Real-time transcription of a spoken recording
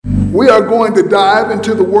We are going to dive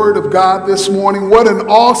into the Word of God this morning. What an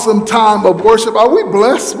awesome time of worship. Are we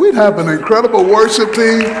blessed? We have an incredible worship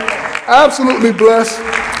team. Absolutely blessed.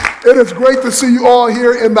 It is great to see you all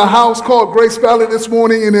here in the house called Grace Valley this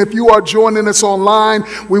morning. And if you are joining us online,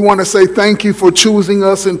 we want to say thank you for choosing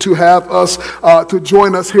us and to have us to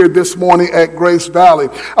join us here this morning at Grace Valley.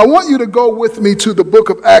 I want you to go with me to the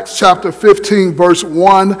book of Acts chapter 15, verse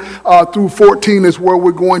 1 through 14 is where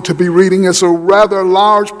we're going to be reading. It's a rather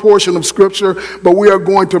large portion of scripture, but we are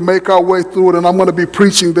going to make our way through it, and I'm going to be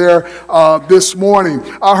preaching there this morning.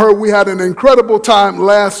 I heard we had an incredible time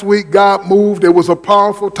last week. God moved. It was a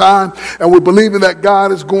powerful time. And we're believing that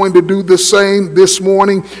God is going to do the same this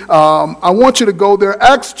morning. I want you to go there.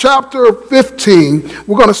 Acts chapter 15,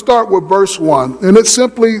 we're going to start with verse 1. And it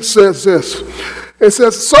simply says this. It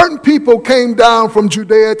says, certain people came down from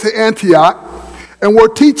Judea to Antioch and were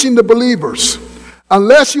teaching the believers,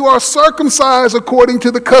 unless you are circumcised according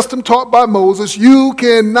to the custom taught by Moses, you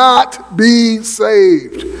cannot be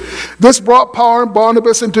saved. This brought Paul and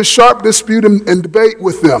Barnabas into sharp dispute and debate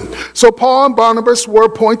with them. So Paul and Barnabas were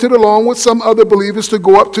appointed along with some other believers to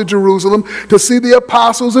go up to Jerusalem to see the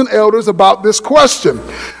apostles and elders about this question.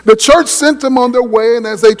 The church sent them on their way, and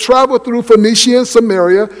as they traveled through Phoenicia and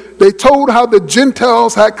Samaria, they told how the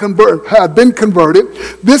Gentiles had been converted.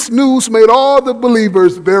 This news made all the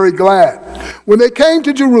believers very glad. When they came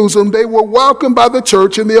to Jerusalem, they were welcomed by the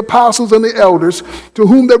church and the apostles and the elders, to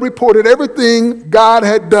whom they reported everything God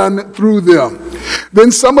had done through them.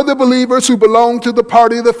 Then some of the believers who belonged to the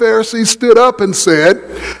party of the Pharisees stood up and said,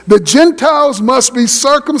 the Gentiles must be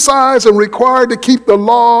circumcised and required to keep the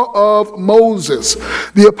law of Moses.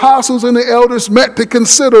 The apostles and the elders met to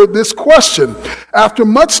consider this question. After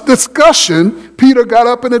much discussion, Peter got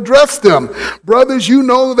up and addressed them. Brothers, you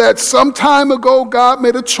know that some time ago God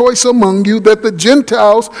made a choice among you that the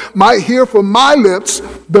Gentiles might hear from my lips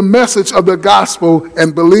the message of the gospel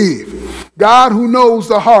and believe. God, who knows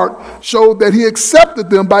the heart, showed that he accepted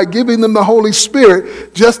them by giving them the Holy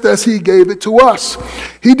Spirit, just as he gave it to us.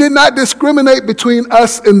 He did not discriminate between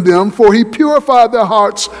us and them, for he purified their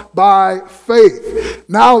hearts by faith.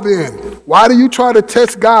 Now then, why do you try to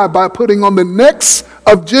test God by putting on the necks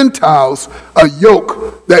of Gentiles a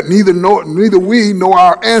yoke that neither we nor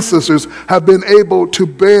our ancestors have been able to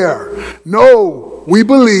bear? No, we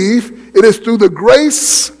believe it is through the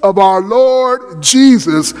grace of our Lord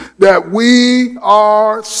Jesus that we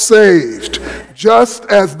are saved, just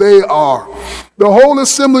as they are. The whole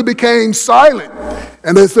assembly became silent,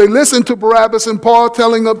 and as they listened to Barabbas and Paul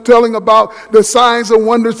telling about the signs and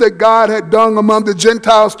wonders that God had done among the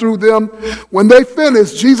Gentiles through them, when they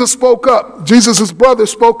finished, Jesus spoke up. Jesus' brother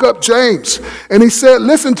spoke up, James, and he said,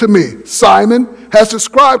 listen to me. Simon has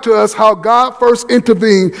described to us how God first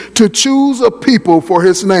intervened to choose a people for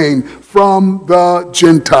his name from the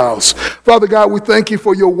Gentiles. Father God, we thank you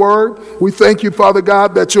for your word. We thank you, Father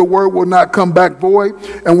God, that your word will not come back void.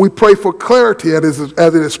 And we pray for clarity as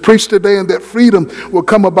it is preached today, and that freedom will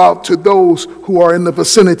come about to those who are in the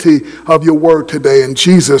vicinity of your word today, in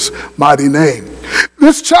Jesus' mighty name.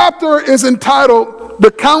 This chapter is entitled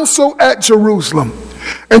The Council at Jerusalem.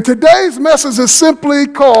 And today's message is simply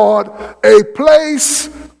called A Place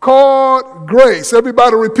Called Grace.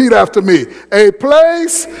 Everybody repeat after me. A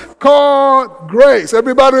place called grace.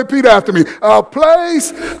 Everybody repeat after me. A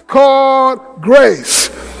place called grace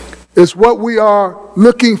is what we are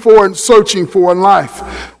looking for and searching for in life.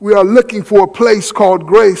 We are looking for a place called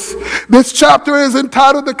grace. This chapter is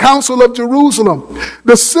entitled The Council of Jerusalem.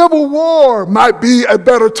 The Civil War might be a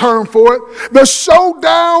better term for it. The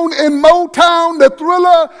showdown in Motown, the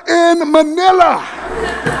thriller in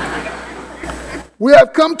Manila. We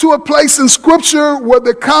have come to a place in Scripture where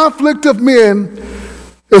the conflict of men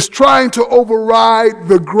is trying to override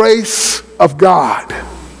the grace of God.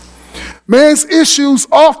 Man's issues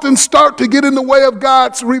often start to get in the way of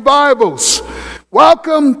God's revivals.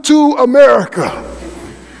 Welcome to America,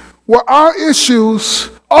 where our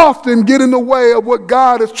issues often get in the way of what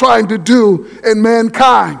God is trying to do in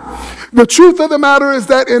mankind. The truth of the matter is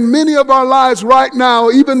that in many of our lives right now,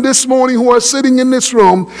 even this morning who are sitting in this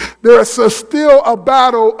room, there is still a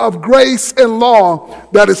battle of grace and law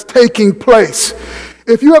that is taking place.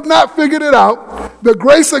 If you have not figured it out, the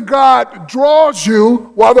grace of God draws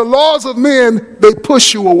you while the laws of men, they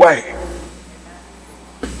push you away.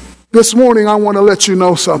 This morning, I want to let you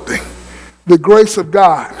know something. The grace of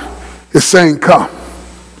God is saying, come.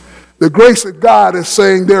 The grace of God is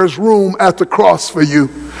saying there's room at the cross for you.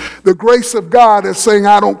 The grace of God is saying,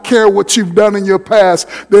 I don't care what you've done in your past.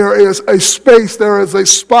 There is a space, there is a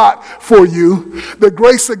spot for you. The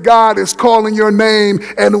grace of God is calling your name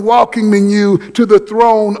and welcoming you to the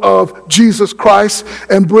throne of Jesus Christ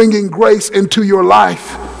and bringing grace into your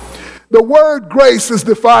life. The word grace is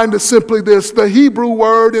defined as simply this, the Hebrew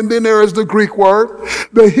word, and then there is the Greek word.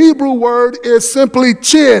 The Hebrew word is simply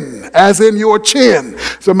chin, as in your chin.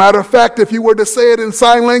 As a matter of fact, if you were to say it in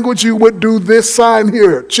sign language, you would do this sign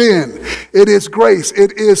here, chin. It is grace.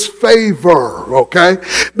 It is favor, okay?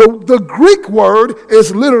 The Greek word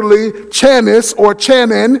is literally chanis or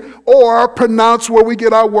chanin, or pronounced where we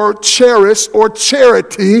get our word cherish or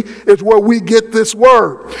charity is where we get this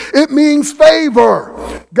word. It means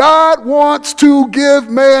favor. God wants to give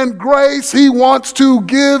man grace. He wants to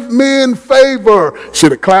give men favor.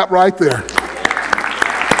 Should have clapped right there.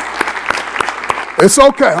 It's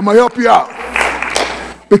okay. I'm going to help you out.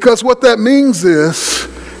 Because what that means is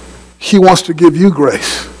he wants to give you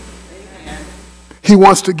grace. He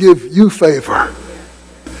wants to give you favor.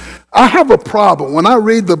 I have a problem. When I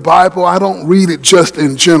read the Bible, I don't read it just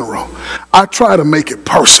in general. I try to make it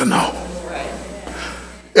personal.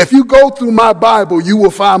 If you go through my Bible, you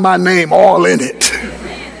will find my name all in it.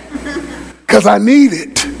 Because I need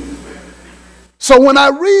it. So when I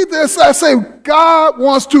read this, I say, God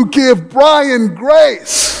wants to give Brian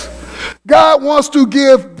grace. God wants to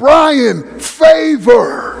give Brian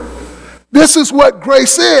favor. This is what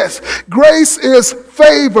grace is. Grace is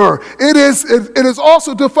favor. It is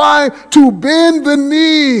also defined to bend the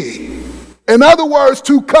knee. In other words,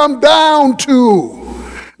 to come down to.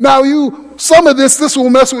 Now some of this will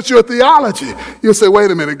mess with your theology. You'll say,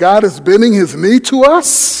 wait a minute, God is bending his knee to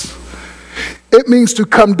us? It means to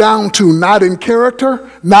come down to, not in character,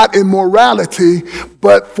 not in morality,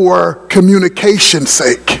 but for communication's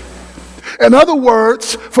sake. In other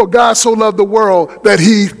words, for God so loved the world that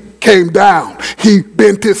he came down. He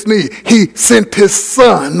bent his knee. He sent his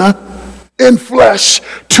son in flesh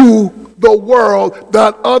to the world,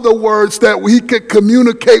 that other words that he could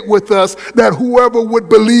communicate with us, that whoever would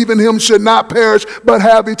believe in him should not perish but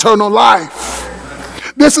have eternal life.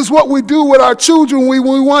 This is what we do with our children. We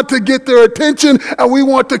want to get their attention and we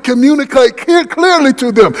want to communicate clearly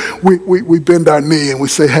to them. We bend our knee and we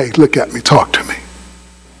say, hey, look at me, talk to me.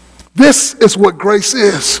 This is what grace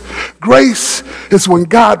is. Grace is when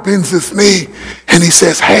God bends his knee and he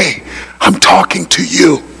says, hey, I'm talking to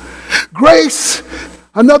you. Grace,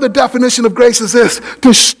 another definition of grace is this,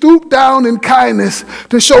 to stoop down in kindness,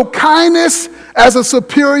 to show kindness as a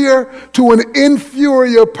superior to an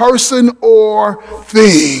inferior person or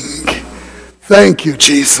thing. Thank you,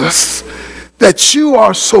 Jesus, that you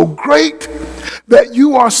are so great, that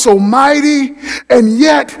you are so mighty, and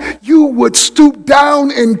yet you would stoop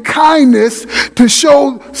down in kindness to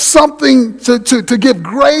show something, to give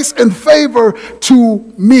grace and favor to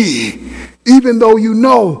me, even though you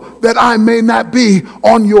know that I may not be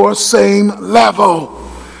on your same level.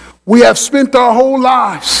 We have spent our whole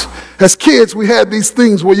lives. As kids, we had these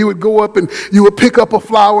things where you would go up and you would pick up a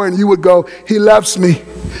flower and you would go, he loves me.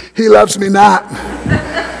 He loves me not.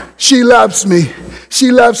 She loves me. She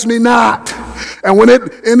loves me not. And when it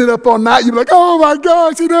ended up on not, you'd be like, oh my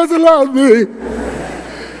God, she doesn't love me.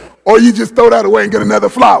 Or you just throw that away and get another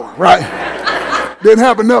flower, right? Didn't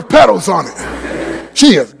have enough petals on it.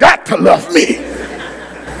 She has got to love me.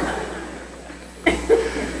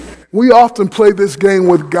 We often play this game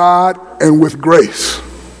with God and with grace.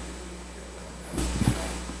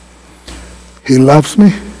 He loves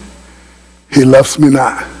me. He loves me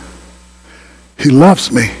not. He loves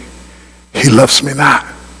me. He loves me not.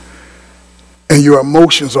 And your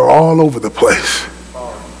emotions are all over the place.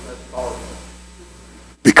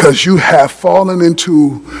 Because you have fallen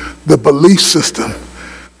into the belief system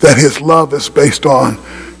that his love is based on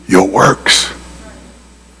your works.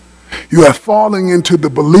 You have fallen into the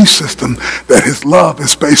belief system that his love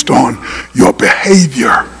is based on your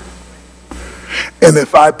behavior. And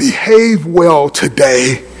if I behave well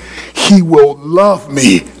today, he will love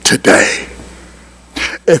me today.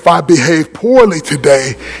 If I behave poorly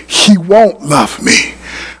today, he won't love me.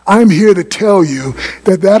 I'm here to tell you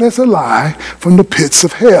that that is a lie from the pits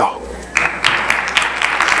of hell.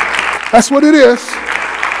 That's what it is.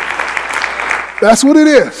 That's what it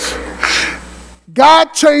is.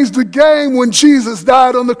 God changed the game when Jesus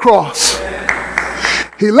died on the cross.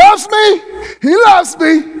 He loves me. He loves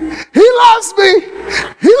me. He loves me.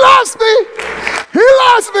 He loves me. He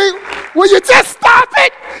loves me. Will you just stop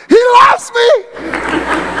it? He loves me.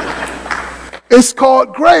 It's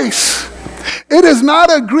called grace. It is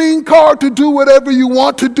not a green card to do whatever you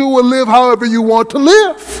want to do or live however you want to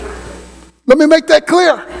live. Let me make that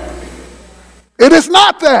clear. It is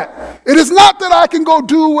not that. It is not that I can go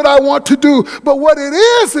do what I want to do. But what it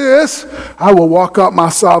is I will walk out my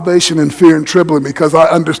salvation in fear and trembling because I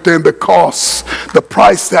understand the cost, the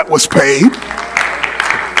price that was paid.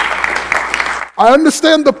 I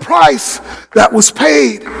understand the price that was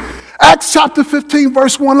paid. Acts chapter 15,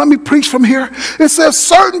 verse 1, let me preach from here. It says,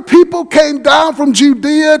 certain people came down from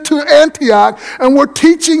Judea to Antioch and were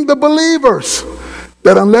teaching the believers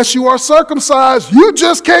that unless you are circumcised, you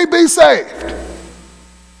just can't be saved.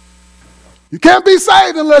 You can't be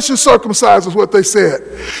saved unless you're circumcised, is what they said.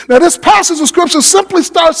 Now, this passage of scripture simply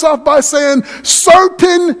starts off by saying,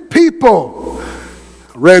 certain people.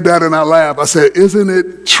 I read that and I laughed. I said, isn't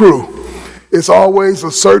it true? It's always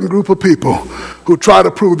a certain group of people who try to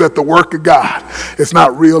prove that the work of God is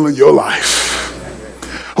not real in your life.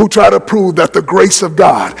 Who try to prove that the grace of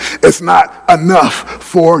God is not enough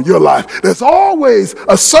for your life. There's always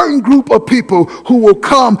a certain group of people who will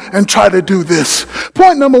come and try to do this.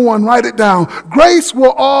 Point number one, write it down. Grace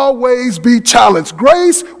will always be challenged.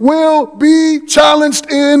 Grace will be challenged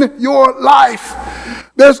in your life.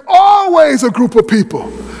 There's always a group of people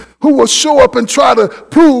who will show up and try to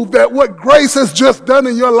prove that what grace has just done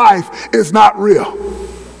in your life is not real.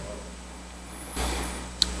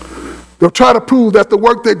 They'll try to prove that the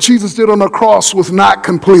work that Jesus did on the cross was not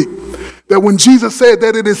complete. That when Jesus said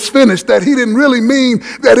that it is finished, that he didn't really mean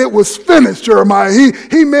that it was finished, Jeremiah.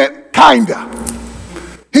 He meant kinda.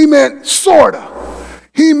 He meant sorta.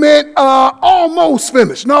 He meant almost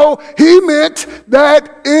finished. No, he meant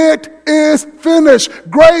that it is finished.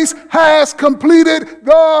 Grace has completed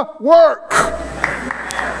the work.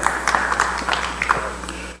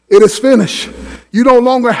 It is finished. You no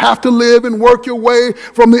longer have to live and work your way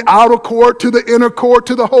from the outer court to the inner court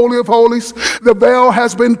to the Holy of Holies. The veil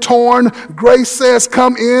has been torn. Grace says,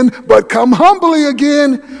 come in, but come humbly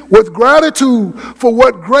again with gratitude for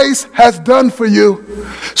what grace has done for you.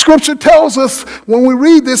 Scripture tells us when we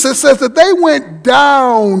read this, it says that they went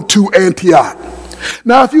down to Antioch.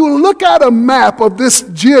 Now, if you look at a map of this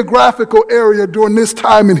geographical area during this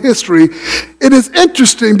time in history, it is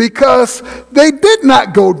interesting because they did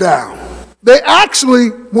not go down. They actually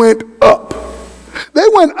went up. They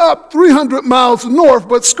went up 300 miles north,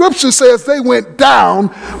 but scripture says they went down.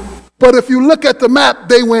 But if you look at the map,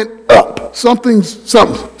 they went up. Something's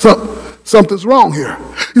wrong here.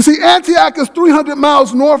 You see, Antioch is 300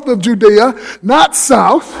 miles north of Judea, not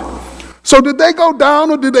south. So did they go down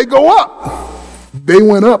or did they go up? They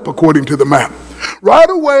went up according to the map. Right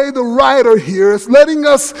away, the writer here is letting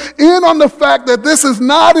us in on the fact that this is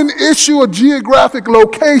not an issue of geographic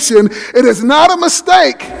location. It is not a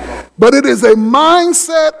mistake, but it is a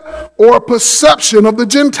mindset or a perception of the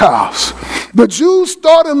Gentiles. The Jews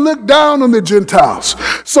thought and looked down on the Gentiles.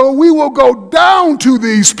 So we will go down to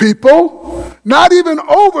these people, not even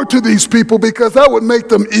over to these people, because that would make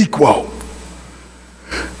them equal.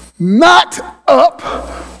 Not up,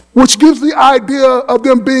 which gives the idea of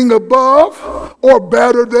them being above or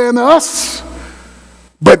better than us,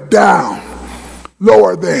 but down,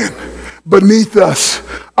 lower than, beneath us,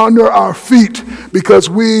 under our feet, because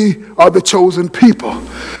we are the chosen people.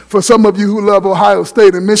 For some of you who love Ohio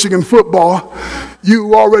State and Michigan football,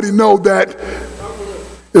 you already know that,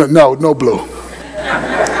 no blue.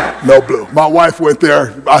 No blue. My wife went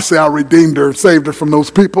there. I say I redeemed her, saved her from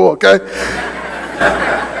those people, okay?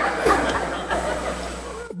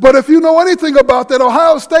 But if you know anything about that,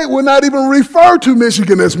 Ohio State would not even refer to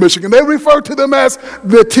Michigan as Michigan. They refer to them as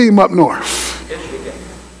the team up north.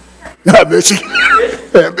 Michigan.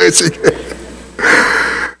 Michigan.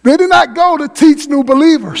 They did not go to teach new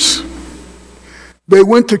believers. They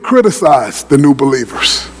went to criticize the new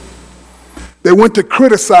believers. They went to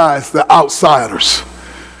criticize the outsiders.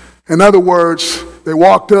 In other words, they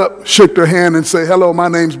walked up, shook their hand, and say, hello, my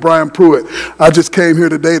name's Brian Pruitt. I just came here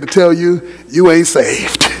today to tell you, you ain't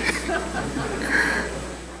saved.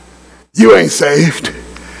 You ain't saved.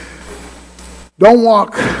 Don't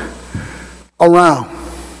walk around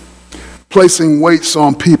placing weights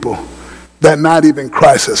on people that not even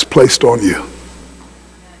Christ has placed on you.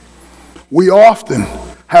 We often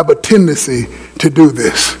have a tendency to do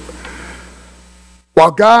this.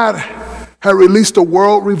 While God had released a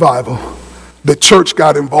world revival, the church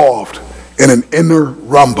got involved in an inner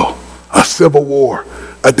rumble, a civil war,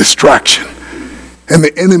 a distraction. And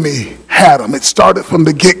the enemy had them. It started from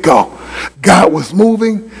the get-go. God was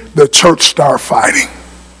moving, the church started fighting.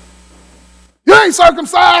 You ain't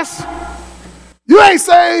circumcised. You ain't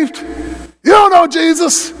saved. You don't know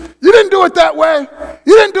Jesus. You didn't do it that way.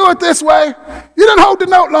 You didn't do it this way. You didn't hold the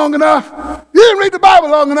note long enough. You didn't read the Bible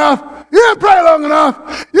long enough. You didn't pray long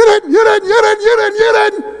enough. You didn't.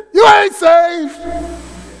 You ain't saved.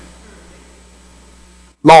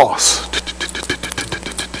 Lost.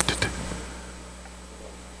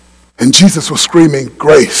 And Jesus was screaming,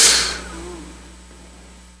 grace.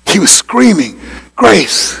 He was screaming,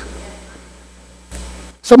 grace.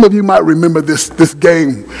 Some of you might remember this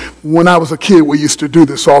game. When I was a kid, we used to do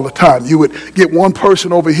this all the time. You would get one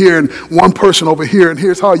person over here and one person over here, and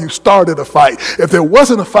here's how you started a fight. If there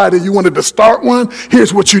wasn't a fight and you wanted to start one,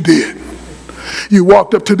 here's what you did. You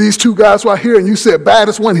walked up to these two guys right here and you said,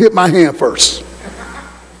 baddest one, hit my hand first.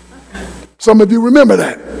 Some of you remember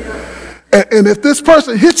that. And if this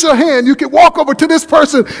person hits your hand, you can walk over to this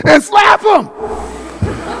person and slap him.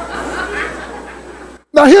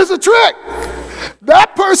 Now here's the trick.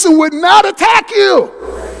 That person would not attack you.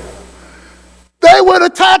 They would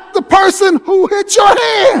attack the person who hit your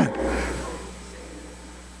hand.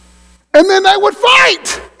 And then they would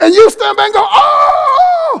fight. And you stand back and go,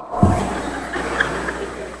 oh!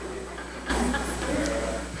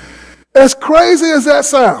 As crazy as that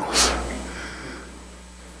sounds,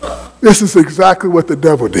 this is exactly what the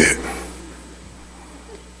devil did.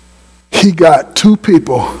 He got two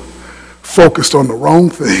people focused on the wrong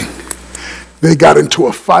thing. They got into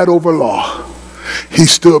a fight over law. He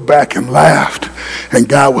stood back and laughed, and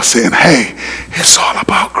God was saying, hey, it's all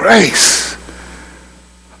about grace.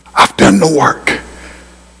 I've done the work.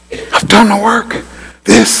 I've done the work.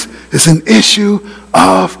 This is an issue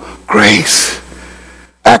of grace.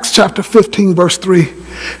 Acts chapter 15, verse 3.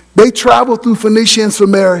 They traveled through Phoenicia and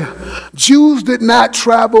Samaria. Jews did not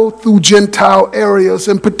travel through Gentile areas,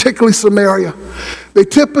 and particularly Samaria. They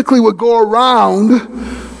typically would go around,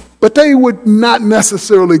 but they would not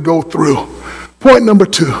necessarily go through. Point number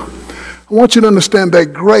 2. I want you to understand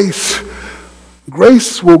that grace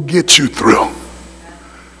will get you through.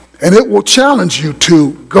 And it will challenge you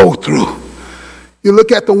to go through. You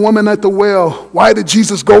look at the woman at the well. Why did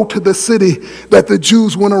Jesus go to the city that the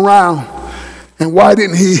Jews went around? And why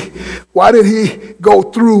did he go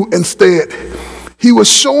through instead? He was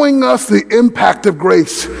showing us the impact of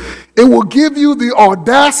grace. It will give you the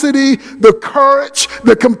audacity, the courage,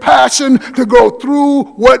 the compassion to go through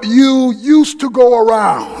what you used to go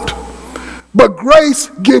around. But grace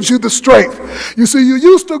gives you the strength. You see, you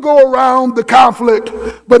used to go around the conflict,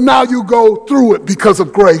 but now you go through it because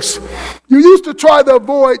of grace. You used to try to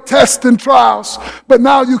avoid tests and trials, but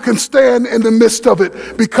now you can stand in the midst of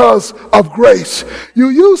it because of grace. You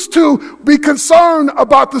used to be concerned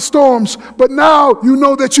about the storms, but now you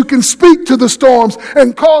know that you can speak to the storms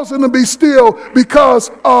and cause them to be still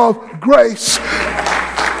because of grace.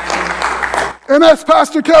 And as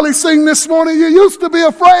Pastor Kelly sang this morning, you used to be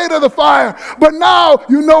afraid of the fire, but now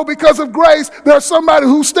you know because of grace, there's somebody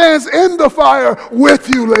who stands in the fire with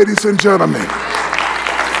you, ladies and gentlemen.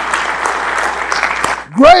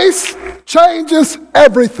 Grace changes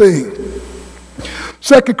everything.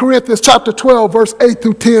 2 Corinthians chapter 12, verse 8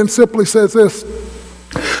 through 10 simply says this: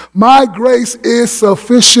 my grace is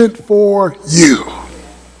sufficient for you.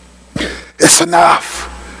 It's enough.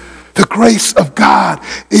 The grace of God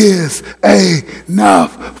is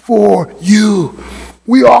enough for you.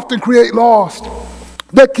 We often create laws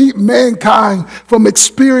that keep mankind from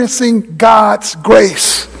experiencing God's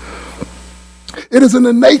grace. It is in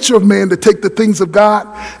the nature of man to take the things of God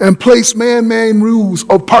and place man-made rules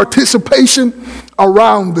of participation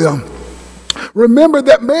around them. Remember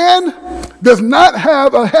that man does not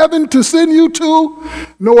have a heaven to send you to,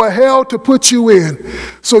 nor a hell to put you in.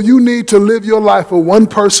 So you need to live your life for one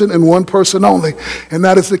person and one person only, and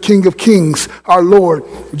that is the King of Kings, our Lord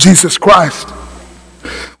Jesus Christ.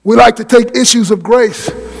 We like to take issues of grace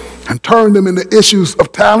and turn them into issues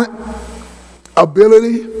of talent,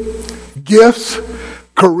 ability, gifts,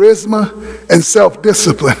 charisma, and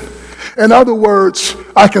self-discipline. In other words,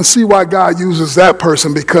 I can see why God uses that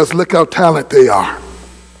person because look how talented they are.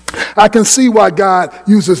 I can see why God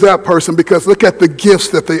uses that person because look at the gifts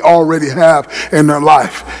that they already have in their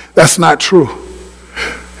life. That's not true.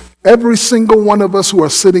 Every single one of us who are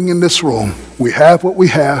sitting in this room, we have what we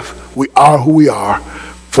have, we are who we are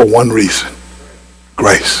for one reason: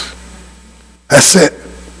 grace. That's it.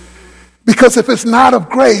 Because if it's not of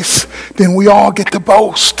grace, then we all get to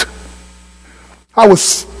boast. I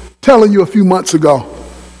was telling you a few months ago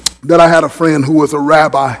that I had a friend who was a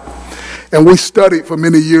rabbi, And we studied for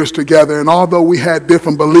many years together. And although we had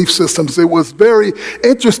different belief systems, it was very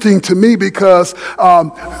interesting to me because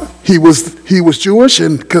he was Jewish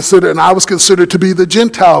and I was considered to be the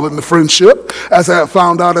Gentile in the friendship, as I had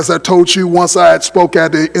found out, as I told you, once I had spoke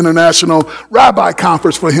at the International Rabbi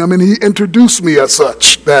Conference for him, and he introduced me as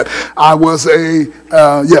such, that I was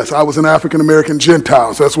I was an African-American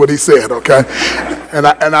Gentile. So that's what he said, okay? And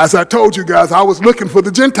as I told you guys, I was looking for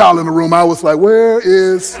the Gentile in the room. I was like,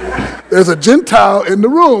 there's a Gentile in the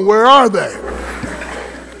room. Where are they?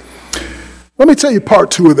 Let me tell you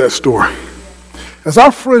part 2 of that story. As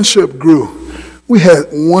our friendship grew, we had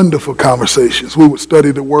wonderful conversations. We would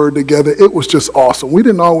study the word together. It was just awesome. We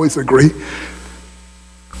didn't always agree.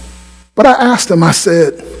 But I asked him, I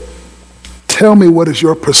said, tell me, what is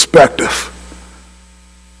your perspective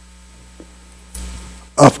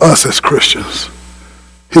of us as Christians?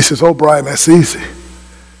 He says, oh, Brian, that's easy.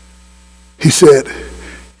 He said,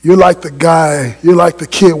 you're like the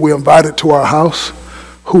kid we invited to our house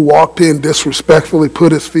who walked in disrespectfully,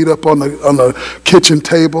 put his feet up on the kitchen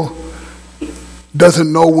table,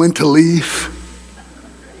 doesn't know when to leave,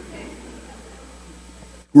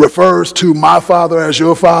 refers to my father as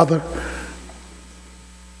your father,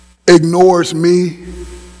 ignores me,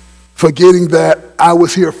 forgetting that I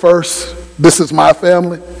was here first. This is my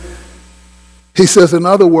family. He says, in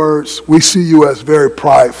other words, we see you as very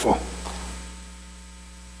prideful.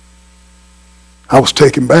 I was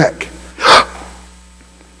taken back.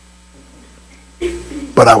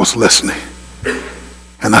 But I was listening.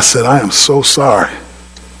 And I said, I am so sorry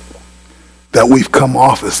that we've come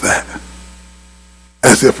off as that.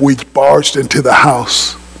 As if we barged into the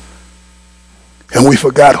house and we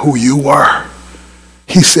forgot who you were.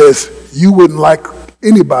 He says, you wouldn't like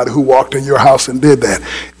anybody who walked in your house and did that.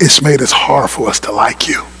 It's made it hard for us to like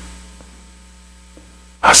you.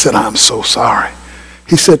 I said, I'm so sorry.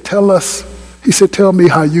 He said, tell me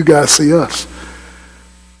how you guys see us.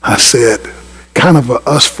 I said, kind of a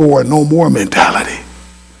us four and no more mentality.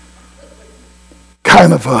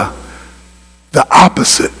 Kind of the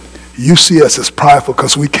opposite. You see us as prideful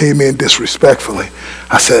because we came in disrespectfully.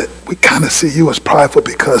 I said, we kind of see you as prideful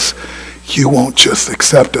because you won't just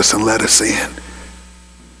accept us and let us in.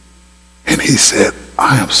 And he said,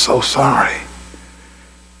 I am so sorry.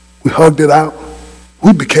 We hugged it out.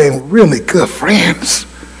 We became really good friends.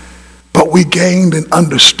 But we gained an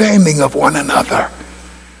understanding of one another.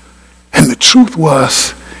 And the truth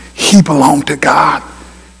was, he belonged to God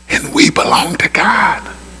and we belong to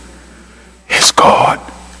God. It's called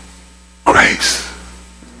grace.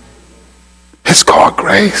 It's called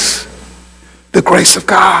grace. The grace of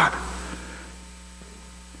God.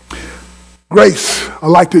 Grace, I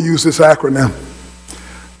like to use this acronym.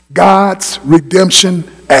 God's redemption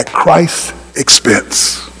at Christ's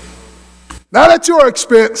expense. Not at your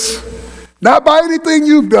expense, not by anything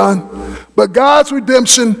you've done, but God's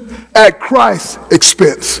redemption at Christ's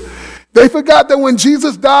expense. They forgot that when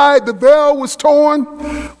Jesus died, the veil was torn,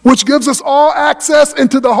 which gives us all access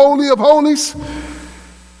into the Holy of Holies.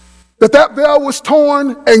 That veil was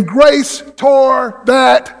torn, and grace tore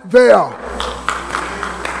that veil.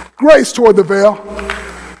 Grace tore the veil.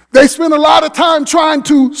 They spent a lot of time trying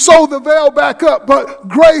to sew the veil back up, but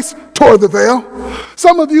grace tore the veil.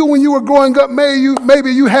 Some of you, when you were growing up,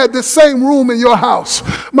 maybe you had this same room in your house.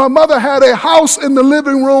 My mother had a house in the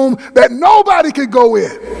living room that nobody could go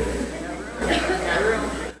in.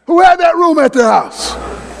 Who had that room at their house?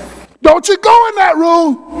 Don't you go in that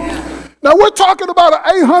room. Now we're talking about an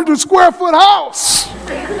 800 square foot house.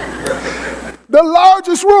 The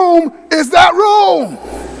largest room is that room.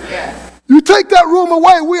 You take that room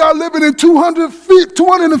away, we are living in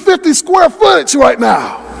 250 square footage right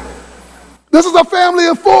now. This is a family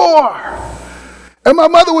of 4. And my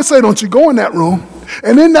mother would say, don't you go in that room.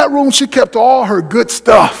 And in that room, she kept all her good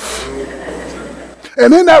stuff.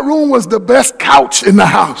 And in that room was the best couch in the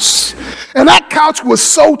house. And that couch was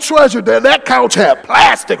so treasured that that couch had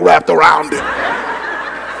plastic wrapped around it.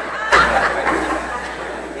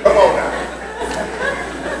 Come on now.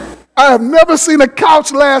 I have never seen a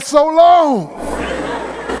couch last so long.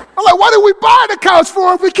 I'm like, what did we buy the couch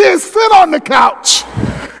for if we can't sit on the couch?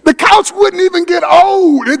 The couch wouldn't even get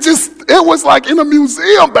old. It was like in a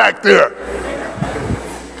museum back there.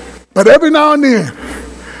 But every now and then,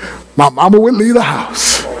 my mama would leave the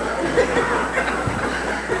house.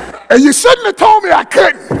 And you shouldn't have told me I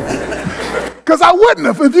couldn't. Because I wouldn't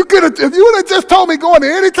have. If you would have just told me go in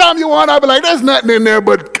there anytime you want, I'd be like, there's nothing in there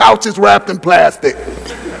but couches wrapped in plastic.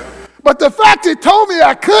 But the fact you told me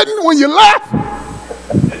I couldn't when you left,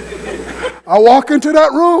 I walk into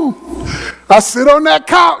that room. I sit on that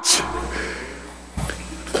couch.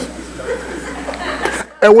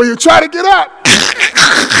 And when you try to get up,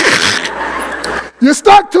 you're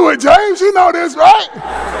stuck to it, James. You know this, right?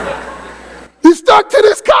 You're stuck to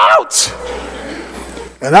this couch.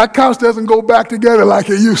 And that couch doesn't go back together like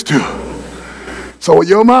it used to. So when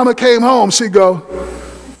your mama came home, she'd go,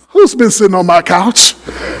 who's been sitting on my couch?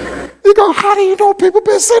 You go, how do you know people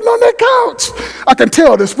been sitting on that couch? I can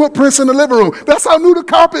tell there's footprints in the living room. That's how new the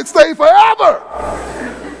carpet stayed forever.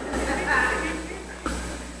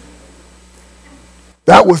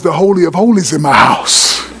 That was the Holy of Holies in my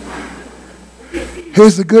house.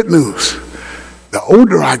 Here's the good news. The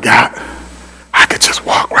older I got, I could just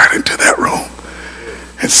walk right into that room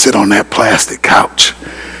and sit on that plastic couch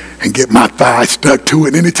and get my thighs stuck to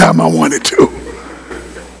it anytime I wanted to.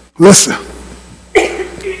 Listen,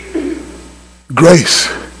 grace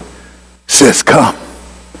says come.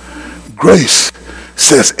 Grace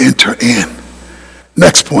says enter in.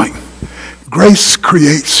 Next point, grace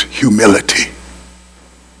creates humility.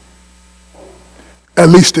 At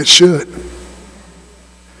least it should.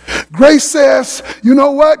 Grace says, you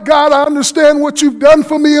know what, God, I understand what you've done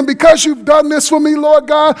for me, and because you've done this for me, Lord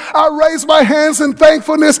God, I raise my hands in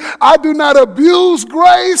thankfulness. I do not abuse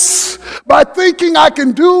grace by thinking I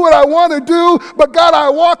can do what I want to do, but God, I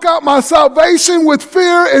walk out my salvation with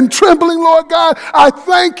fear and trembling, Lord God. I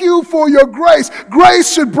thank you for your grace.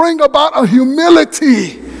 Grace should bring about a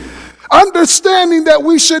humility. Understanding that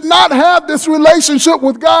we should not have this relationship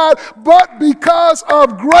with God, but because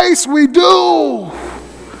of grace we do.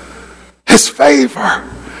 His favor,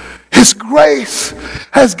 His grace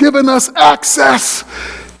has given us access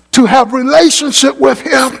to have relationship with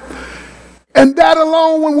Him. And that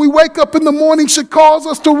alone, when we wake up in the morning, should cause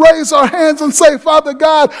us to raise our hands and say, Father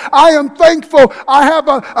God, I am thankful. I have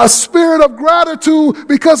a spirit of gratitude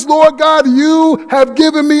because, Lord God, you have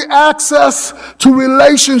given me access to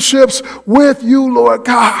relationships with you, Lord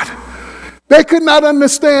God. They could not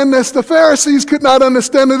understand this. The Pharisees could not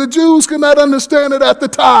understand it. The Jews could not understand it at the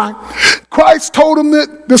time. Christ told them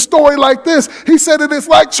the story like this. He said it is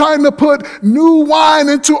like trying to put new wine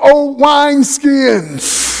into old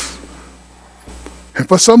wineskins. And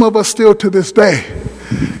for some of us still to this day,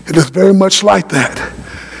 it is very much like that.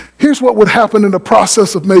 Here's what would happen in the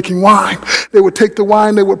process of making wine. They would take the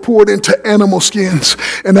wine, they would pour it into animal skins,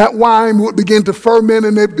 and that wine would begin to ferment,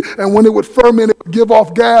 and when it would ferment, it would give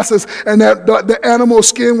off gases, and the animal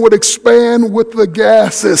skin would expand with the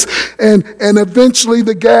gases, and eventually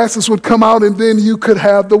the gases would come out, and then you could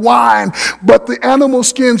have the wine. But the animal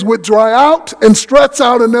skins would dry out and stretch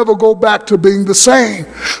out and never go back to being the same.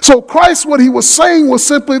 So Christ, what he was saying was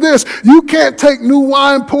simply this: you can't take new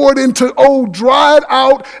wine poured into old dried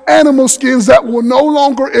out animal skins that will no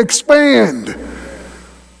longer expand.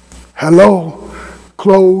 Hello,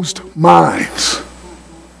 closed minds.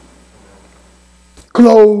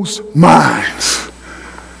 Closed minds.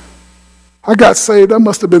 I got saved. I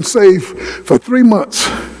must have been saved for 3 months.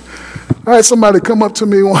 I had somebody come up to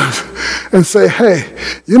me once and say, hey,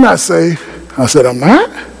 you're not saved. I said, I'm not?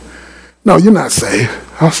 No, you're not saved.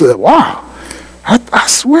 I said, wow. I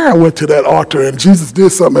swear I went to that altar and Jesus did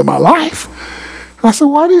something in my life. I said,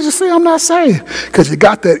 why did you say I'm not saved? Because you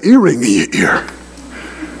got that earring in your ear.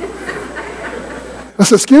 I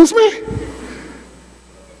said, excuse me?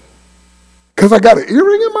 Because I got an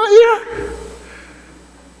earring in my ear?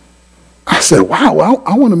 I said, wow, well,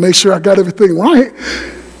 I want to make sure I got everything right.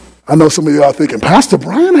 I know some of y'all are thinking, Pastor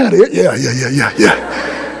Brian had it. Yeah.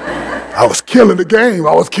 I was killing the game.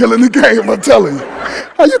 I'm telling you.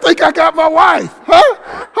 How you think I got my wife? Huh?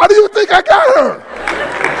 How do you think I got her?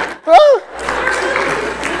 Huh?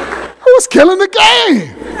 I was killing the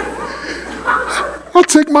game. I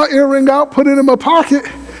took my earring out, put it in my pocket.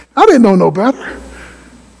 I didn't know no better.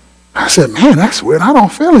 I said, man, that's weird. I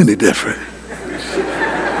don't feel any different.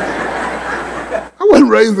 I wasn't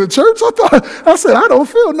raised in church. I said, I don't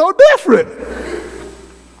feel no different.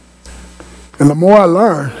 And the more I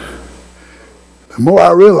learned, the more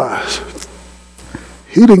I realized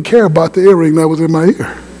he didn't care about the earring that was in my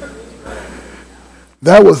ear.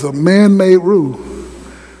 That was a man-made rule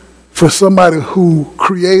for somebody who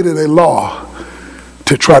created a law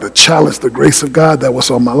to try to challenge the grace of God that was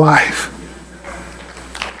on my life.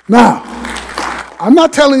 Now, I'm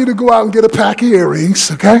not telling you to go out and get a pack of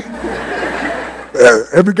earrings, okay?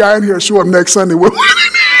 Every guy in here, show up next Sunday with one.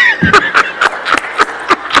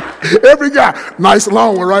 Every guy, nice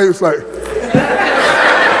long one, right? It's like,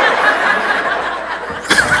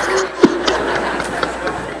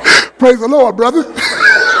 praise the Lord, brother.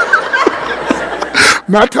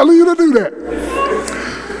 Not telling you to do that.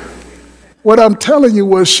 What I'm telling you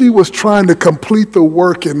was she was trying to complete the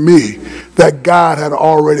work in me that God had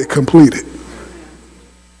already completed.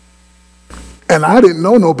 And I didn't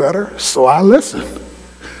know no better, so I listened.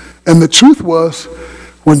 And the truth was,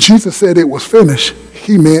 when Jesus said it was finished,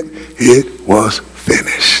 he meant it was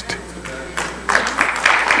finished.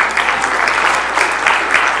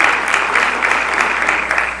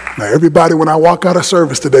 Now, everybody, when I walk out of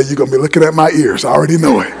service today, you're going to be looking at my ears. I already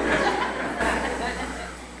know it.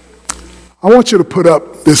 I want you to put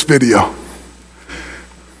up this video.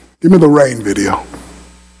 Give me the rain video.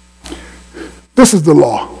 This is the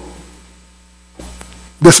law.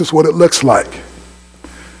 This is what it looks like.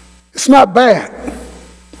 It's not bad.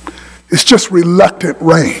 It's just reluctant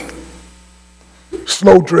rain.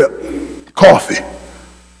 Slow drip. Coffee.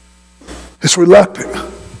 It's reluctant.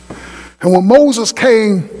 And when Moses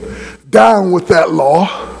came down with that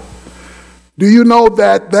law, do you know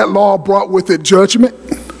that that law brought with it judgment?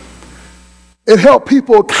 It held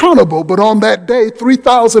people accountable, but on that day,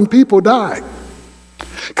 3,000 people died.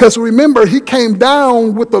 Because remember, he came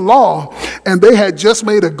down with the law, and they had just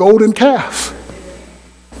made a golden calf.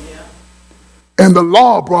 And the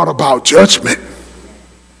law brought about judgment.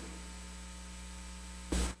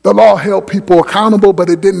 The law held people accountable, but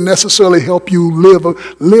it didn't necessarily help you live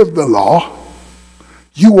the law.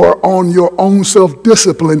 You are on your own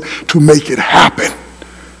self-discipline to make it happen.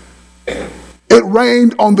 It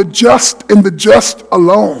rained on the just and the just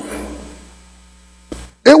alone.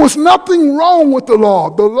 It was nothing wrong with the law.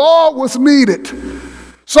 The law was needed.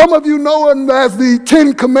 Some of you know it as the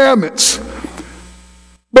 10 Commandments.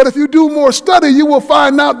 But if you do more study, you will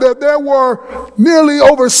find out that there were nearly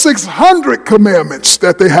over 600 commandments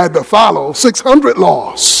that they had to follow, 600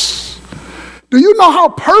 laws. Do you know how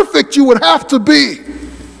perfect you would have to be?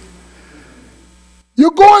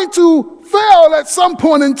 You're going to fail at some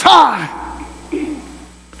point in time.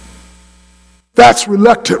 That's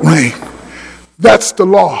reluctant rain. That's the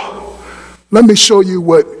law. Let me show you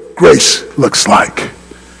what grace looks like.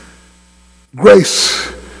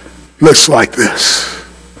 Grace looks like this.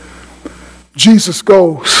 Jesus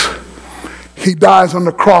goes, he dies on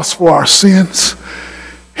the cross for our sins.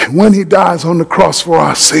 And when he dies on the cross for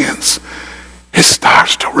our sins, it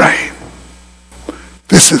starts to rain.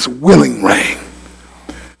 This is willing rain.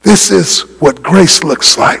 This is what grace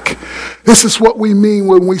looks like. This is what we mean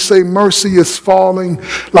when we say mercy is falling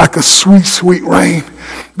like a sweet, sweet rain.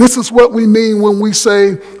 This is what we mean when we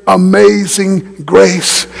say amazing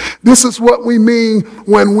grace. This is what we mean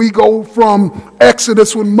when we go from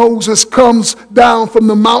Exodus, when Moses comes down from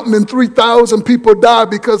the mountain and 3,000 people die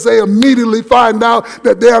because they immediately find out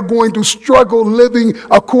that they are going to struggle living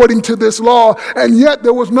according to this law. And yet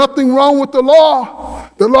there was nothing wrong with the law.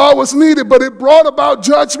 The law was needed, but it brought about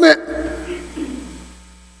judgment.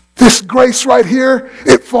 This grace right here,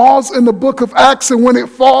 it falls in the book of Acts, and when it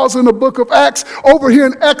falls in the book of Acts, over here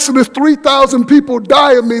in Exodus, 3,000 people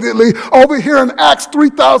die immediately. Over here in Acts,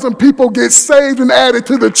 3,000 people get saved and added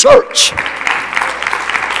to the church.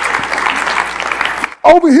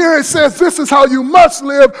 Over here it says this is how you must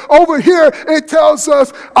live. Over here it tells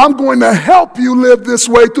us I'm going to help you live this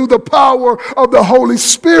way through the power of the Holy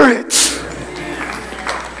Spirit.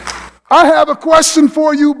 I have a question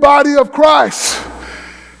for you, body of Christ.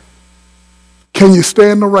 Can you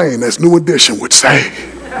stand the rain, as New Edition would say?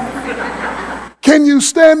 Can you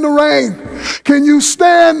stand the rain? Can you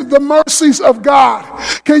stand the mercies of God?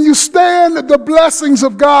 Can you stand the blessings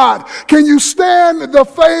of God? Can you stand the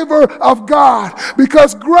favor of God?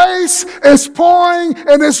 Because grace is pouring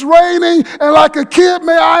and it's raining, and like a kid,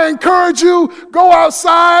 may I encourage you, go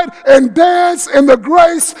outside and dance in the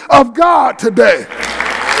grace of God today.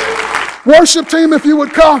 Worship team, if you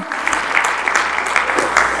would come.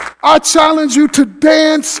 I challenge you to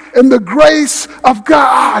dance in the grace of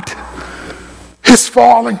God. It's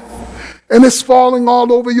falling, and it's falling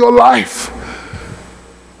all over your life.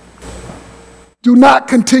 Do not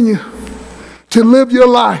continue to live your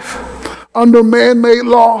life under man-made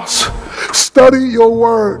laws. Study your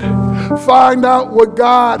word. Find out what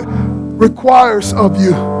God requires of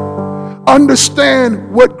you.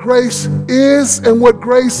 Understand what grace is and what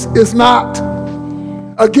grace is not.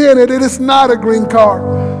 Again, it is not a green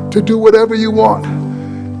card to do whatever you want.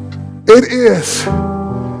 It is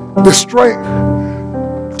the strength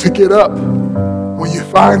to get up when you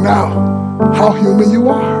find out how human you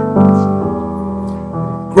are.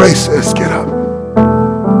 Grace says, get up.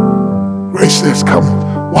 Grace says, come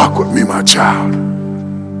walk with me, my child.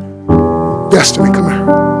 Destiny, come here.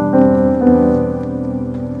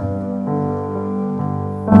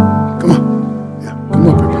 Come on. Yeah, come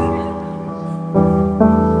up here.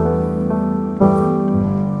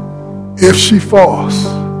 If she falls,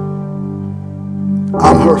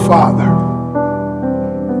 I'm her father.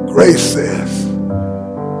 Grace says,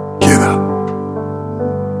 get up.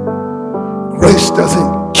 Grace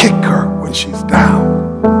doesn't kick her when she's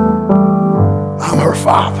down. I'm her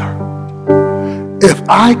father. If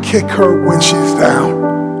I kick her when she's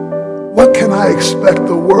down, what can I expect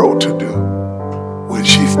the world to do when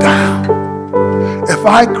she's down? If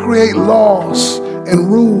I create laws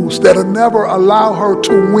and rules that'll never allow her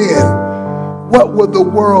to win, what would the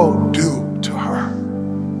world do to her?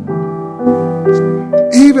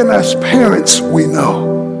 Even as parents, we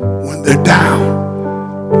know when they're down,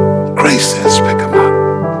 grace says pick them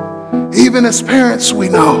up. Even as parents, we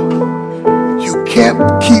know you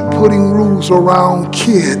can't keep putting rules around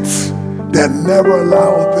kids that never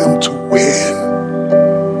allow them to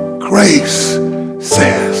win. Grace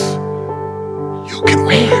says you can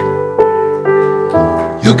win.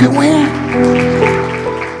 You can win.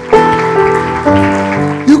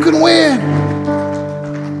 You can win.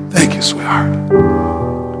 Thank you, sweetheart.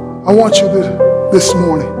 I want you this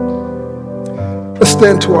morning, let's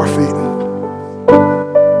stand to our feet.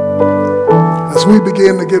 As we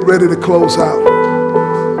begin to get ready to close out,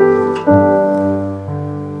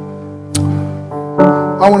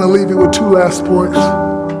 I want to leave you with two last points.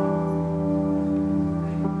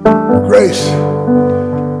 Grace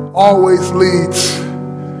always leads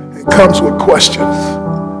and comes with questions.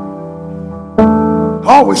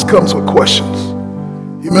 Always comes with questions.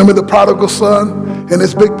 You remember the prodigal son and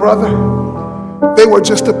his big brother? They were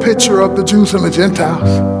just a picture of the Jews and the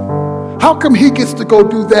Gentiles. How come he gets to go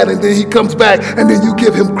do that and then he comes back and then you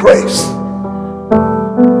give him grace?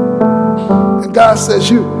 And God says,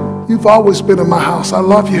 you've always been in my house. I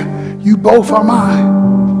love you. You both are mine.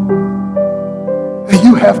 And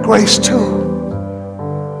you have grace too.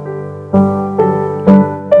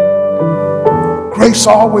 Grace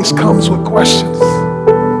always comes with questions.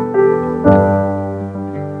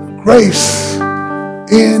 Grace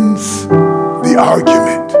ends the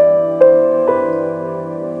argument.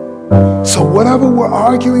 So whatever we're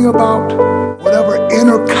arguing about, whatever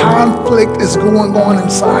inner conflict is going on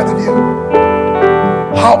inside of you,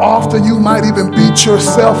 how often you might even beat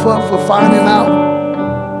yourself up for finding out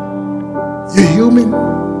you're human.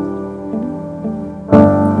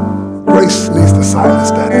 Grace needs to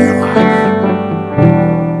silence that in your life.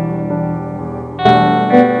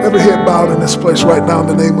 Every head bowed in this place right now in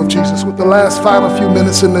the name of Jesus. With the last final few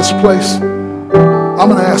minutes in this place, I'm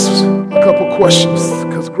going to ask a couple questions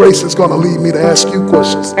because grace is going to lead me to ask you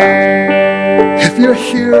questions. If you're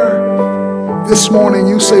here this morning,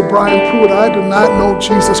 you say, Brian Pruitt, I do not know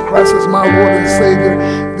Jesus Christ as my Lord and Savior.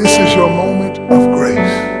 This is your moment of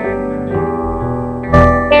grace.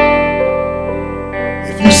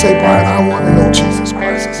 If you say, Brian, I want to know Jesus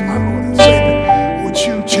Christ as my Lord and Savior, would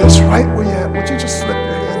you just, right where you're at, would you just slip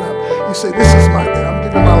your hand up? You say, this is my day. I'm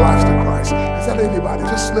giving my life to Christ. Is that anybody?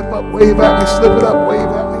 Just slip up, wave at me, slip it up, wave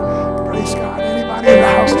at me. Praise God. Anybody in the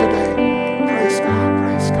house today? Praise God,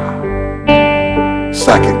 praise God.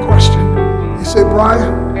 Second question. You say,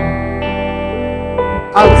 Brian,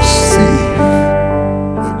 I receive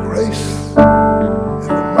the grace and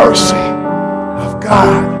the mercy of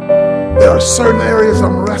God. There are certain areas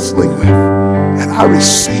I'm wrestling with, and I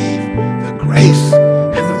receive the grace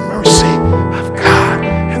and the mercy of God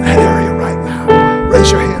in that area right now.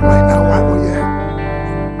 Raise your hand right now, right where you're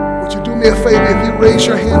at. Would you do me a favor? If you raise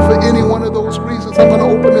your hand for any one of those reasons, I'm going to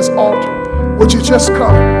open this altar. Would you just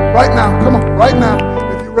come right now? Come on, right now.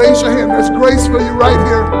 Raise your hand. There's grace for you right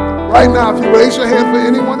here, right now. If you raise your hand for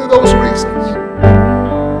any one of those reasons,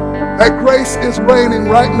 that grace is raining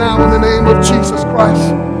right now in the name of Jesus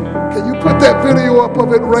Christ. Can you put that video up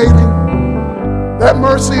of it raining? That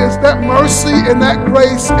mercy and that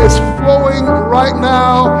grace is flowing right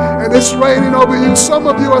now, and it's raining over you. Some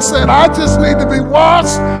of you are saying, I just need to be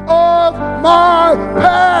washed of my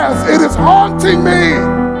past. It is haunting me.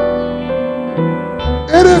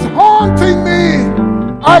 It is haunting me.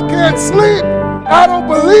 I can't sleep. I don't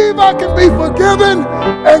believe I can be forgiven.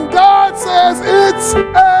 And God says it's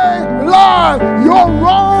a lie. You're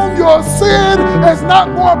wrong. Your sin is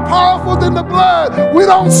not more powerful than the blood. We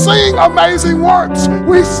don't sing amazing works.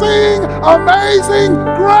 We sing amazing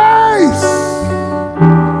grace.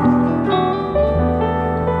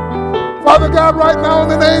 Father God, right now in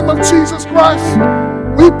the name of Jesus Christ,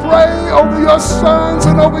 we pray over your sons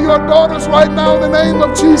and over your daughters right now in the name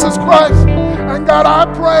of Jesus Christ. And God, I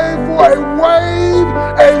pray for a wave,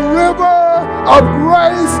 a river of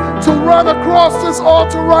grace to run across this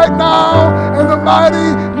altar right now in the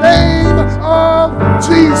mighty name of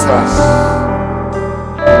Jesus.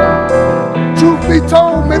 Truth be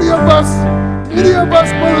told, many of us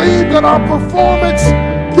believe that our performance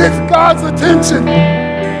gets God's attention,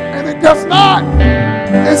 and it does not.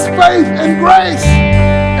 It's faith and grace.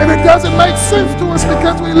 And it doesn't make sense to us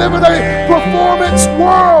because we live in a performance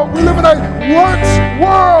world. We live in a works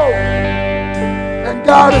world. And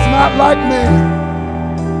God is not like man.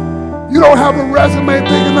 You don't have a resume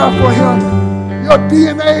big enough for him. Your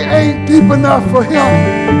DNA ain't deep enough for him.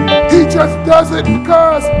 He just does it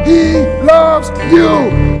because he loves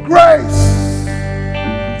you. Grace.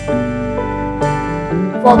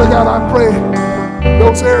 Father God, I pray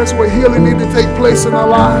those areas where healing need to take place in our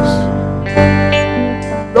lives.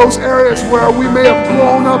 Those areas where we may have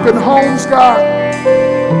grown up in homes, God,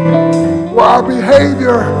 where our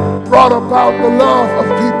behavior brought about the love of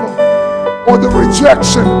people or the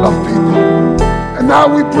rejection of people. And now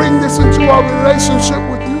we bring this into our relationship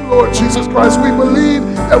with you, Lord Jesus Christ. We believe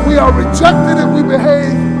that we are rejected if we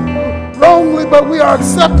behave wrongly, but we are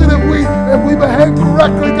accepted if we behave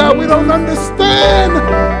correctly. God, we don't understand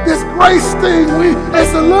this grace thing.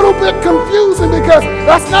 It's a little bit confusing because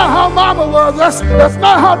that's not how mama was. That's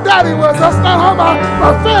not how daddy was. That's not how my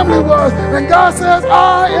family was. And God says,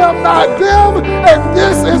 I am not them, and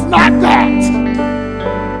this is not that.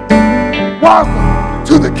 Welcome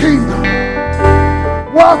to the kingdom.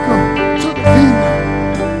 Welcome to the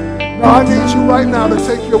kingdom. Now I need you right now to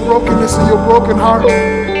take your brokenness and your broken heart,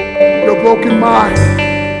 your broken mind,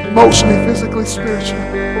 emotionally, physically, spiritually.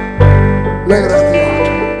 Lay it at the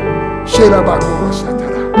altar.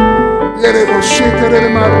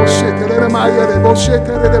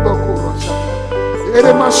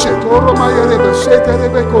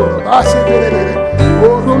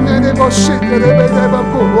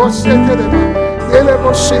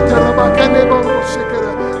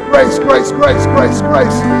 Grace, grace, grace, grace,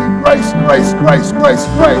 grace, grace, grace, grace, grace,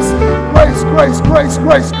 grace, grace, grace, grace,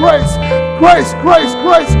 grace, grace, grace, grace,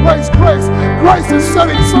 grace, grace, grace. Grace is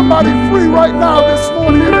setting somebody free right now this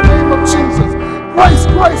morning in the name of Jesus. Grace,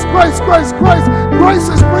 grace, grace, grace, grace. Grace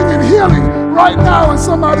is bringing healing right now in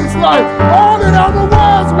somebody's life. All it ever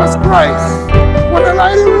was grace. When the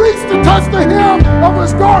lady reached to touch the hem of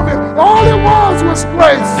his garment, all it was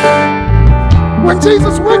grace. When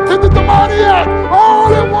Jesus went to the demoniac,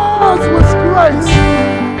 all it was grace.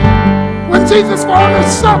 When Jesus found a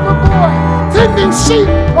shepherd boy tending sheep,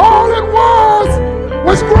 all it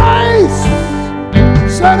was grace.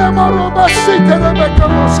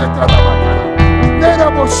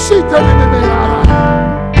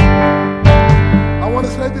 I want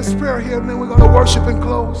to say this prayer here, and then we're going to worship and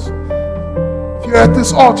close. If you're at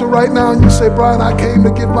this altar right now and you say, Brian, I came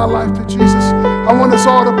to give my life to Jesus, I want us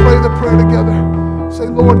all to pray the prayer together. Say,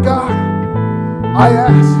 Lord God, I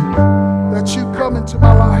ask that you come into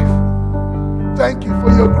my life. Thank you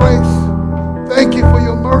for your grace. Thank you for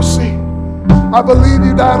your mercy. I believe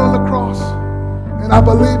you died on the cross, and I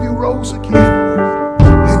believe you rose again.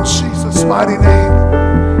 In Jesus' mighty name,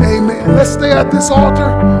 amen. Let's stay at this altar.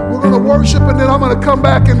 We're going to worship, and then I'm going to come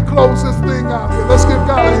back and close this thing out here. Let's give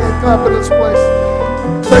God a hand clap in this place.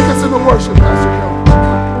 Take us into worship, Pastor Kelly.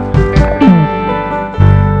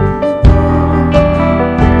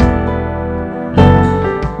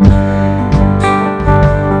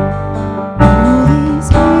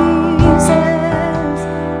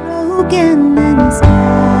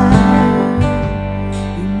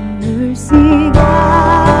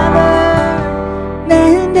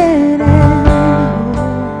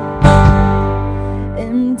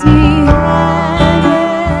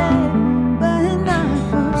 But not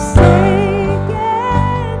forsaken.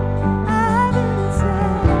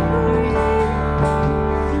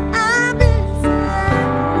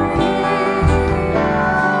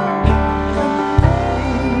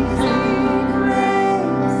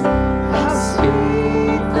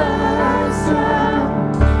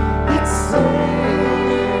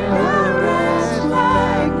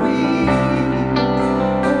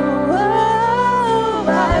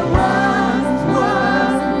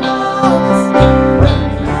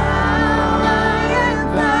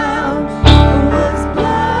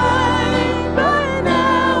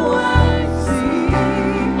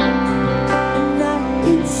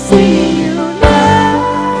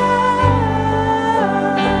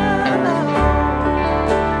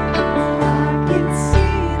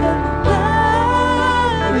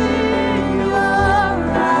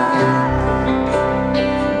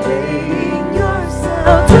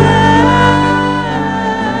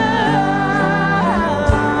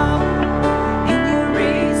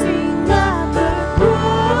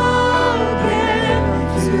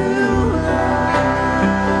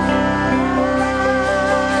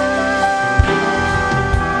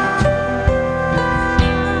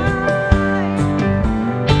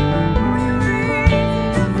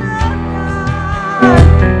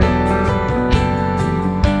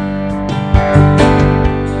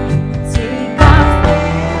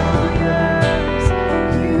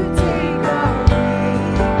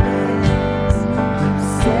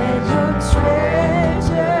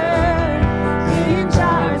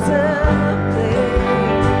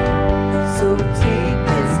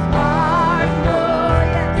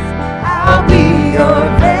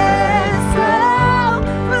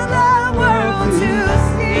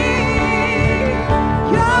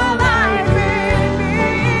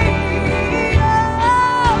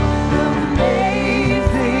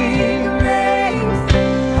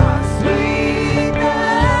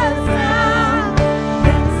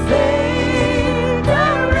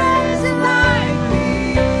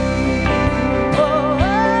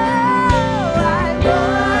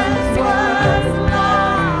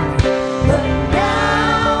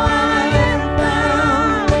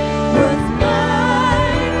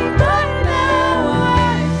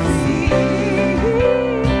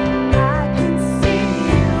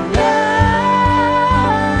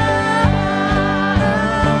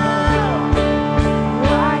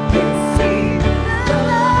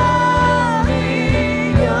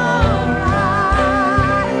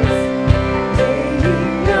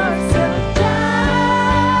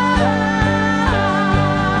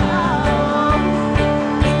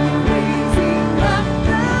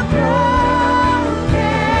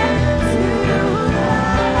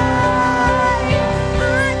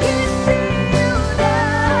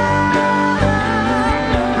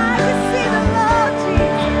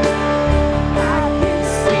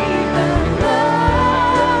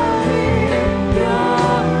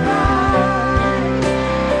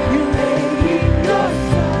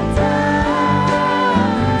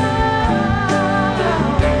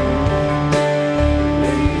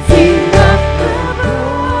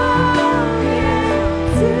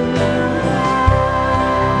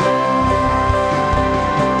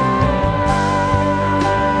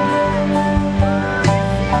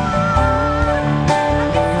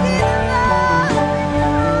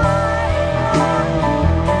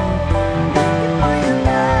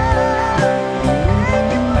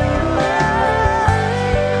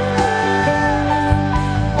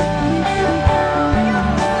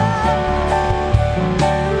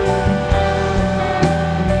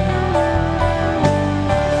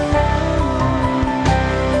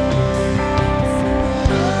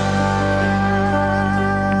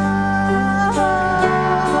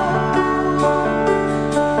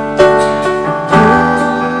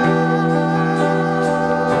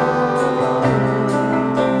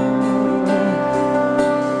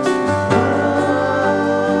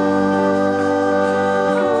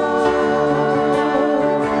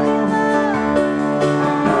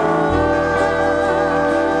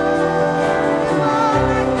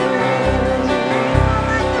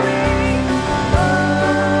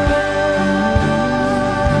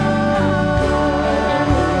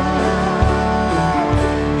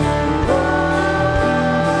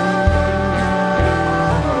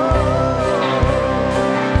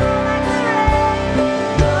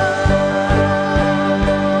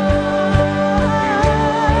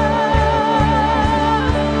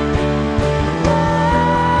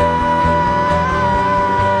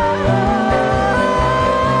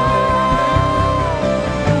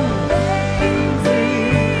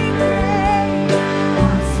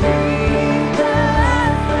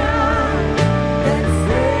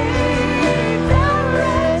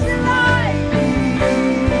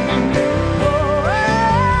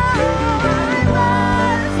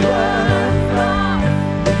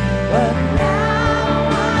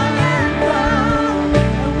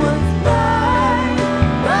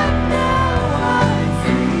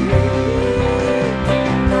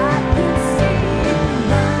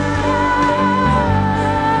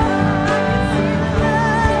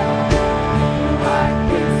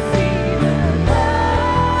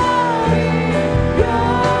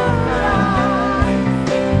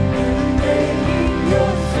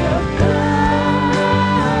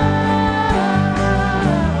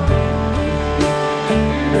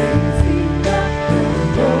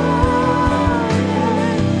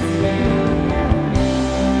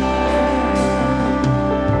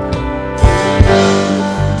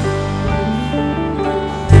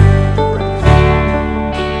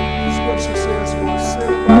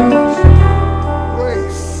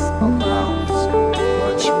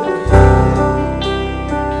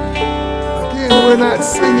 during that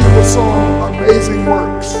singing the song, Amazing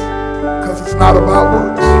Works, because it's not about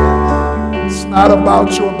works. It's not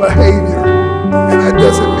about your behavior. And that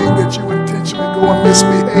doesn't mean that you intentionally go and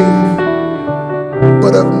misbehave.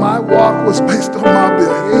 But if my walk was based on my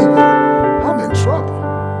behavior, I'm in trouble.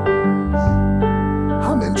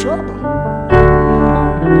 I'm in trouble.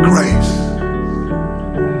 Grace.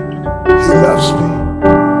 He loves me.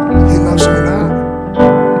 He loves me now.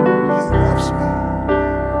 He loves me.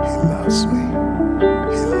 He loves me.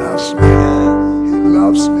 He loves me. He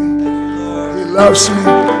loves me. He loves me.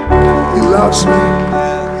 He loves me.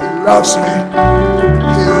 He loves me.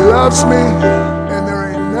 He loves me. And there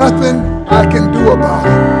ain't nothing I can do about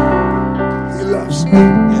it. He loves me.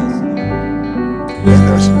 And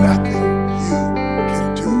there's nothing you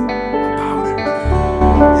can do about it.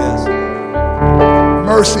 Yes.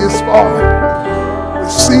 Mercy is falling.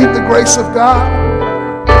 Receive the grace of God.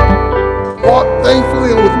 Walk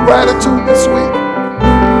thankfully and with gratitude this week.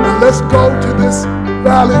 And let's go to this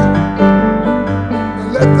valley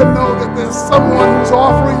and let them know that there's someone who's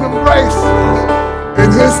offering them grace.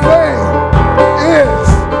 And his name is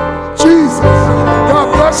Jesus. God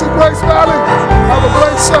bless you, Grace Valley. Have a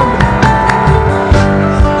great Sunday.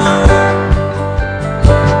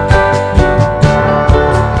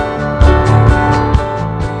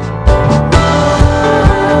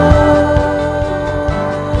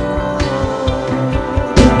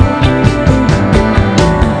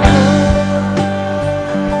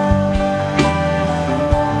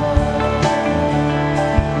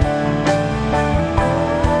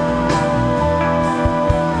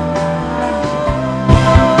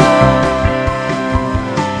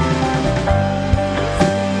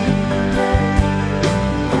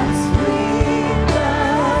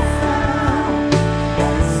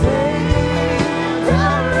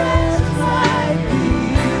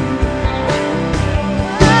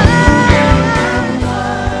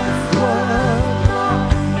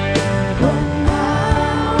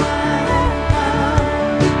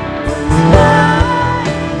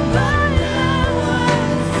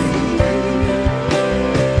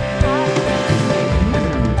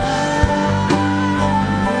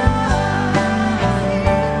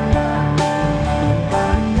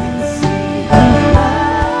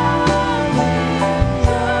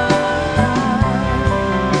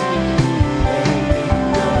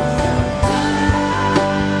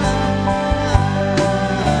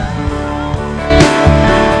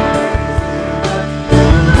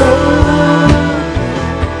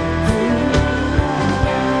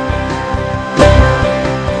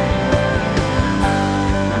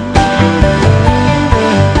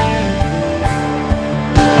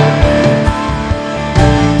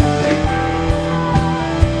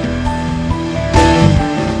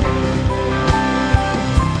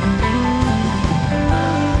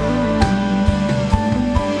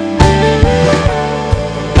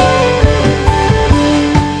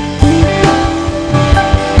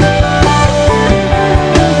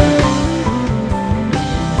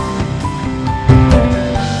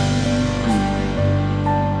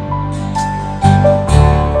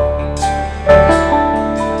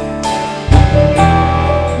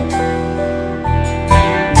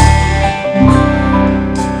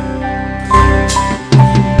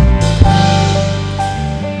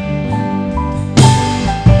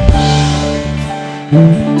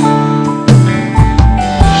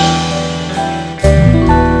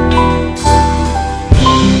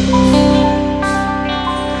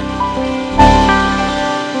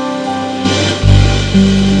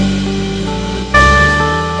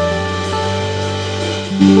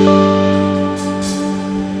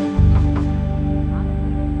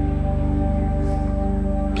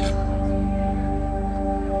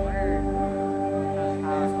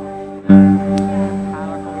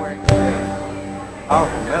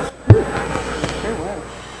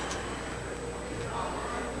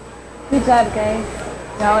 Good job, guys.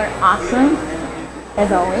 Y'all are awesome,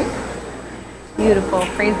 as always. Beautiful.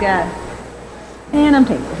 Praise God. And I'm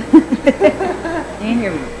tangled. And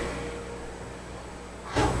here we go.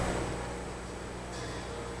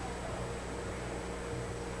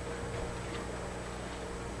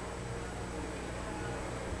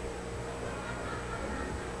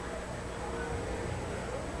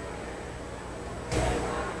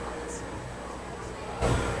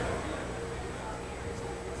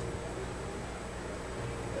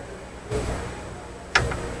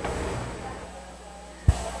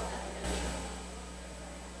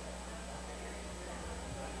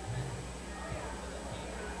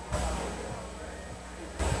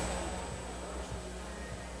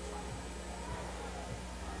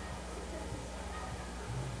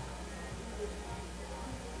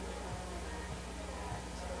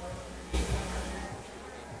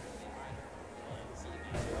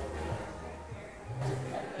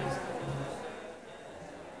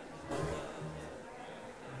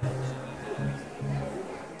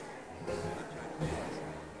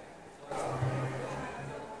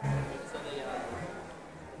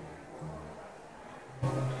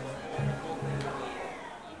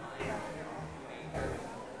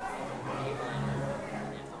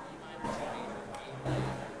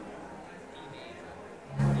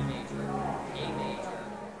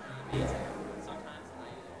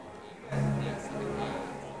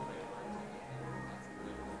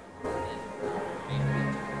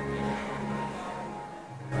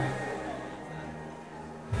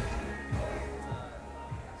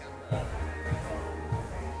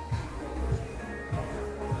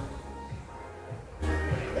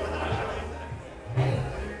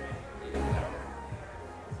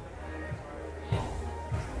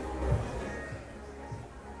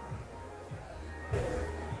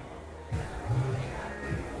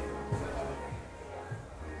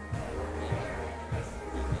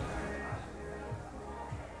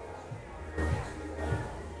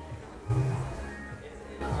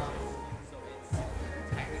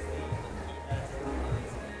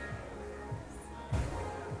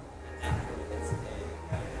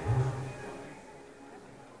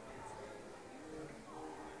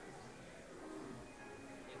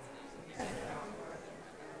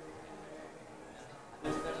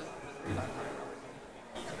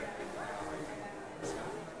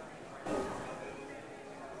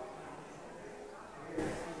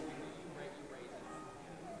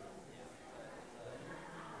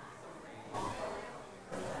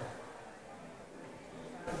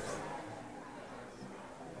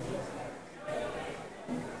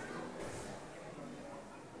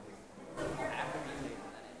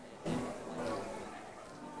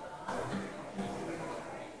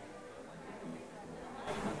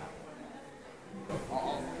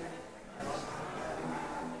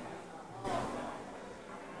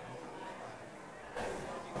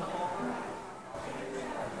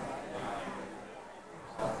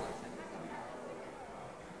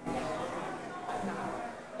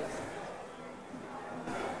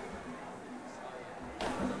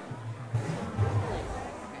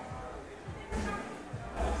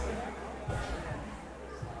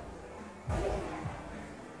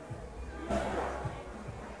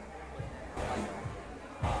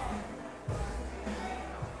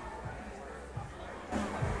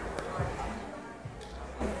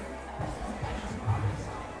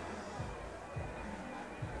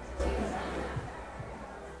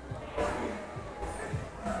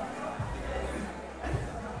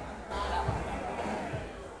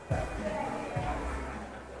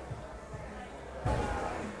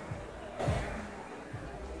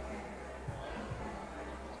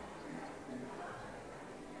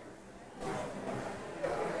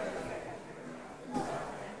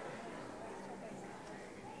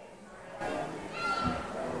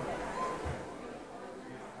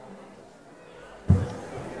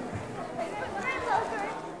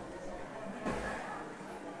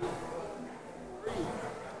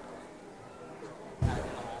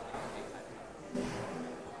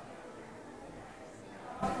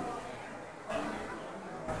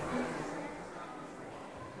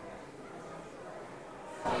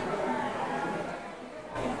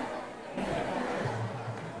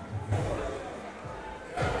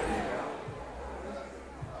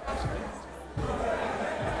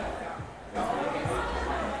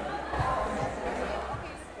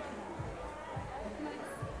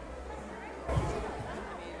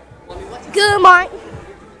 Walmart.